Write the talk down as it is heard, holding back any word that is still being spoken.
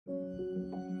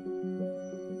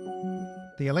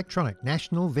The Electronic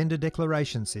National Vendor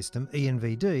Declaration System,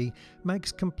 eNVD,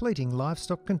 makes completing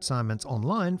livestock consignments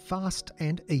online fast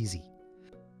and easy.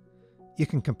 You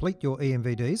can complete your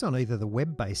eNVDs on either the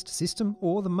web-based system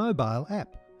or the mobile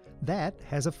app. That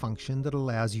has a function that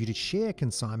allows you to share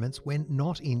consignments when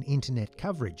not in internet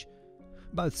coverage.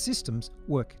 Both systems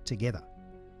work together.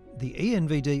 The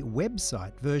eNVD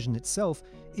website version itself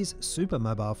is super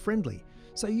mobile friendly,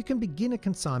 so you can begin a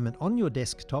consignment on your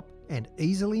desktop and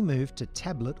easily move to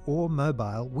tablet or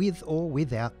mobile with or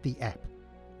without the app,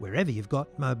 wherever you've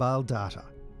got mobile data.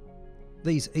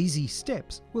 These easy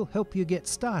steps will help you get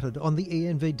started on the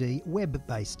eNVD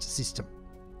web-based system.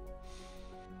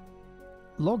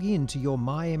 Log in to your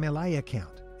MyMLA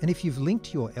account, and if you've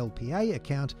linked your LPA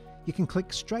account, you can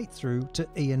click straight through to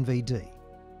eNVD.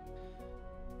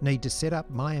 Need to set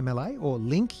up MyMLA or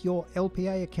link your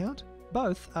LPA account?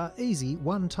 Both are easy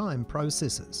one-time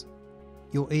processes.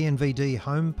 Your eNVD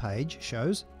homepage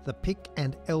shows the PIC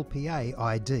and LPA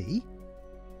ID,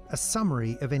 a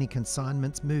summary of any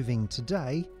consignments moving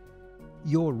today,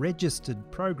 your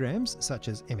registered programs such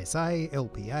as MSA,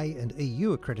 LPA and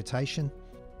EU accreditation,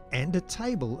 and a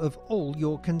table of all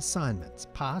your consignments,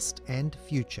 past and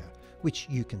future, which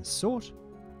you can sort,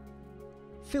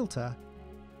 filter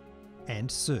and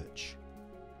search.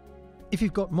 If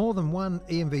you've got more than one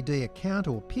eNVD account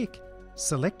or PIC,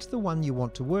 select the one you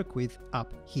want to work with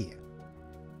up here.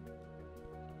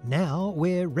 Now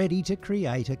we're ready to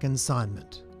create a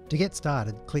consignment. To get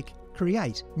started, click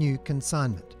Create New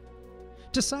Consignment.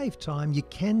 To save time, you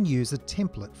can use a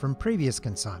template from previous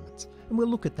consignments, and we'll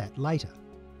look at that later.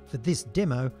 For this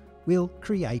demo, we'll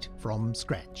create from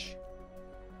scratch.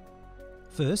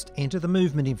 First, enter the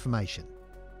movement information.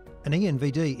 An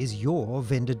eNVD is your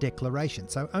vendor declaration,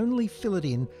 so only fill it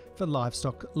in for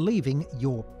livestock leaving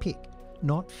your PIC,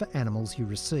 not for animals you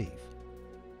receive.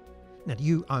 Now, do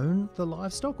you own the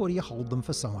livestock or do you hold them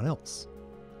for someone else?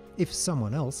 If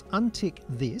someone else, untick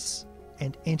this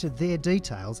and enter their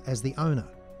details as the owner.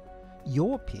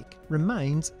 Your PIC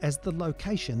remains as the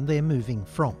location they're moving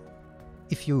from.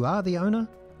 If you are the owner,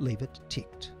 leave it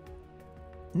ticked.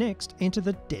 Next, enter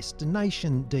the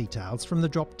destination details from the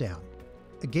drop-down.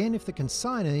 Again, if the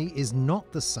consignee is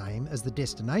not the same as the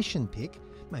destination PIC,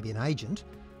 maybe an agent,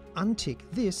 untick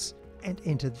this and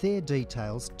enter their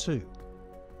details too.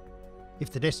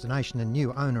 If the destination and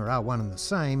new owner are one and the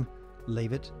same,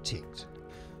 leave it ticked.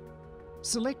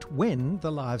 Select when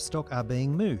the livestock are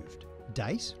being moved,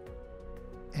 date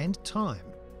and time,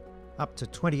 up to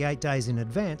 28 days in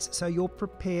advance so you're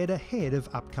prepared ahead of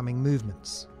upcoming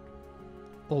movements.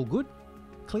 All good?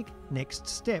 Click Next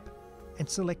Step and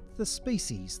select the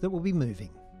species that will be moving.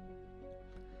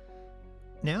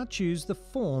 Now choose the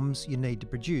forms you need to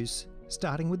produce,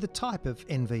 starting with the type of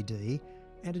NVD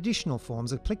and additional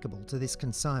forms applicable to this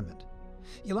consignment.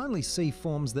 You'll only see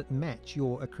forms that match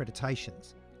your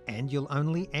accreditations, and you'll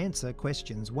only answer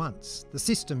questions once. The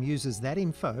system uses that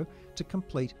info to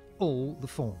complete all the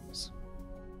forms.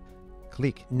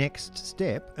 Click Next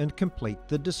Step and complete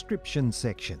the description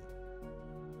section.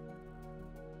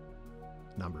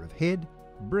 Number of head,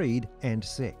 breed and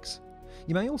sex.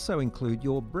 You may also include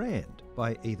your brand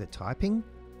by either typing,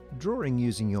 drawing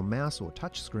using your mouse or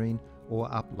touchscreen,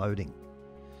 or uploading.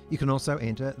 You can also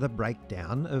enter the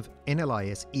breakdown of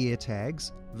NLIS ear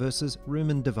tags versus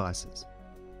rumen devices.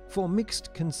 For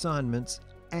mixed consignments,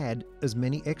 add as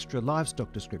many extra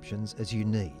livestock descriptions as you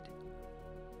need.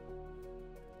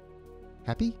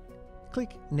 Happy?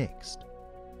 Click Next.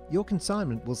 Your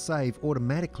consignment will save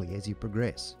automatically as you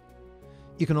progress.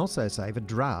 You can also save a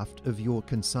draft of your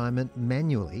consignment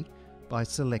manually by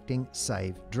selecting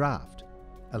Save Draft,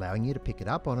 allowing you to pick it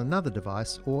up on another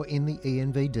device or in the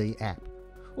eNVD app,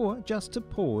 or just to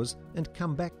pause and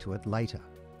come back to it later.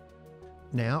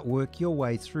 Now work your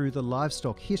way through the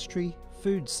livestock history,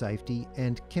 food safety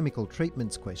and chemical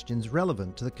treatments questions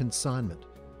relevant to the consignment.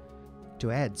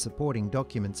 To add supporting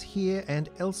documents here and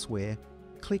elsewhere,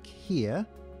 click here,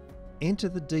 enter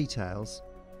the details,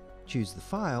 choose the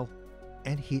file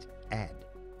and hit Add.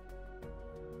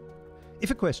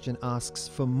 If a question asks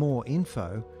for more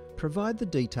info, provide the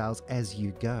details as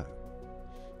you go.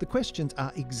 The questions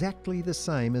are exactly the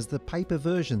same as the paper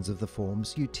versions of the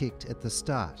forms you ticked at the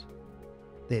start.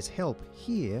 There's help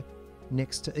here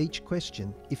next to each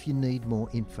question if you need more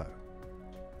info.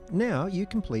 Now you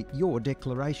complete your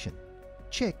declaration.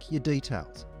 Check your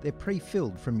details. They're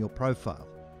pre-filled from your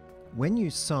profile. When you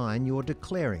sign, you're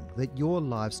declaring that your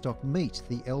livestock meet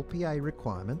the LPA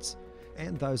requirements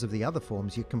and those of the other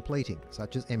forms you're completing,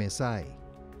 such as MSA.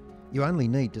 You only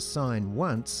need to sign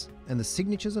once and the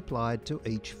signature's applied to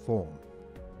each form.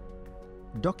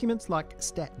 Documents like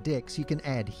stat decks you can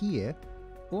add here,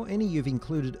 or any you've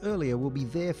included earlier will be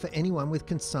there for anyone with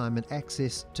consignment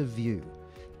access to view,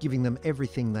 giving them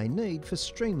everything they need for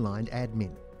streamlined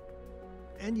admin.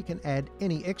 And you can add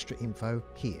any extra info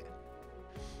here.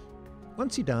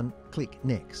 Once you're done, click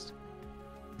Next.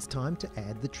 It's time to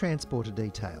add the transporter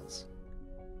details.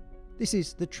 This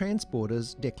is the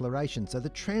transporter's declaration, so the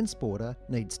transporter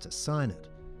needs to sign it.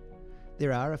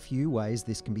 There are a few ways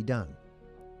this can be done.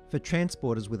 For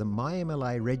transporters with a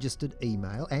MyMLA registered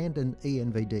email and an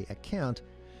eNVD account,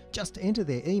 just enter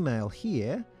their email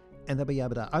here and they'll be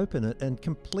able to open it and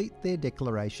complete their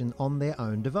declaration on their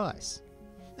own device.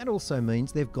 That also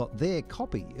means they've got their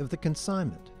copy of the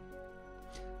consignment.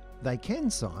 They can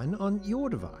sign on your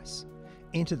device.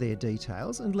 Enter their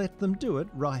details and let them do it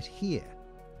right here.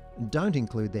 Don't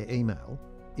include their email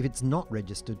if it's not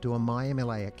registered to a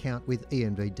MyMLA account with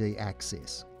eNVD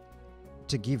access.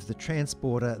 To give the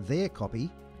transporter their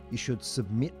copy, you should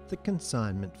submit the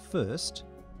consignment first,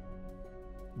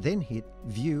 then hit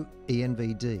View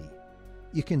eNVD.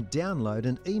 You can download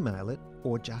and email it,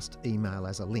 or just email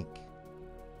as a link.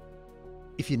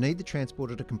 If you need the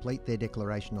transporter to complete their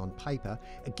declaration on paper,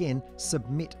 again,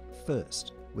 submit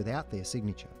first, without their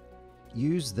signature.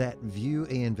 Use that View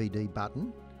eNVD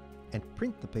button and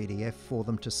print the PDF for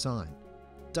them to sign.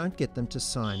 Don't get them to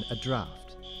sign a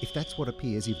draft. If that's what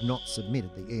appears, you've not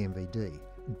submitted the eNVD.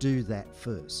 Do that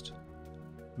first.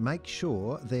 Make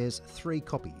sure there's 3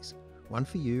 copies, one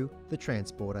for you, the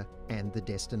transporter, and the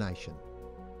destination.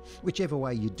 Whichever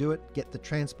way you do it, get the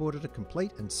transporter to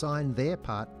complete and sign their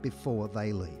part before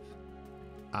they leave.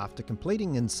 After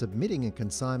completing and submitting a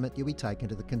consignment, you'll be taken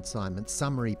to the consignment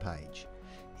summary page.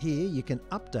 Here you can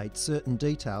update certain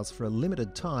details for a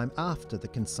limited time after the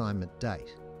consignment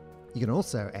date. You can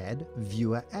also add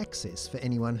viewer access for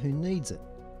anyone who needs it.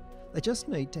 They just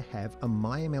need to have a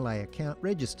MyMLA account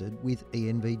registered with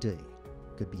eNVD.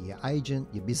 Could be your agent,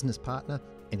 your business partner,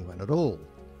 anyone at all.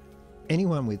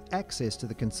 Anyone with access to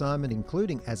the consignment,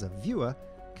 including as a viewer,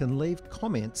 can leave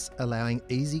comments allowing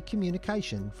easy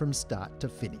communication from start to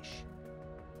finish.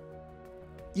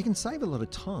 You can save a lot of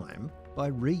time by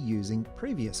reusing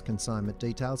previous consignment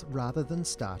details rather than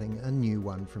starting a new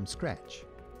one from scratch.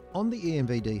 On the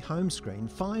eNVD home screen,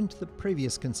 find the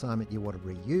previous consignment you want to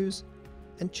reuse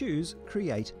and choose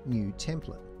Create New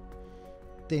Template.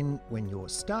 Then, when you're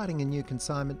starting a new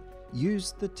consignment,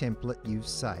 use the template you've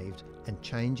saved and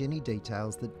change any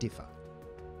details that differ.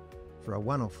 For a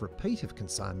one-off repeat of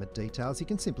consignment details, you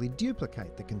can simply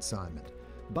duplicate the consignment,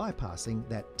 bypassing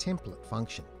that template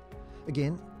function.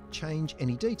 Again, change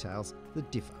any details that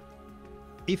differ.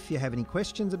 If you have any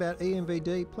questions about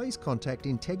eNVD, please contact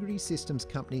Integrity Systems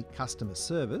Company Customer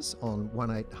Service on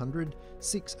 1800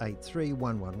 683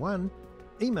 111,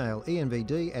 email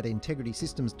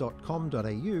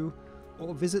envd@integritysystems.com.au,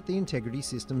 or visit the Integrity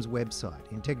Systems website,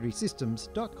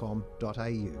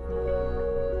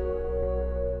 integritysystems.com.au.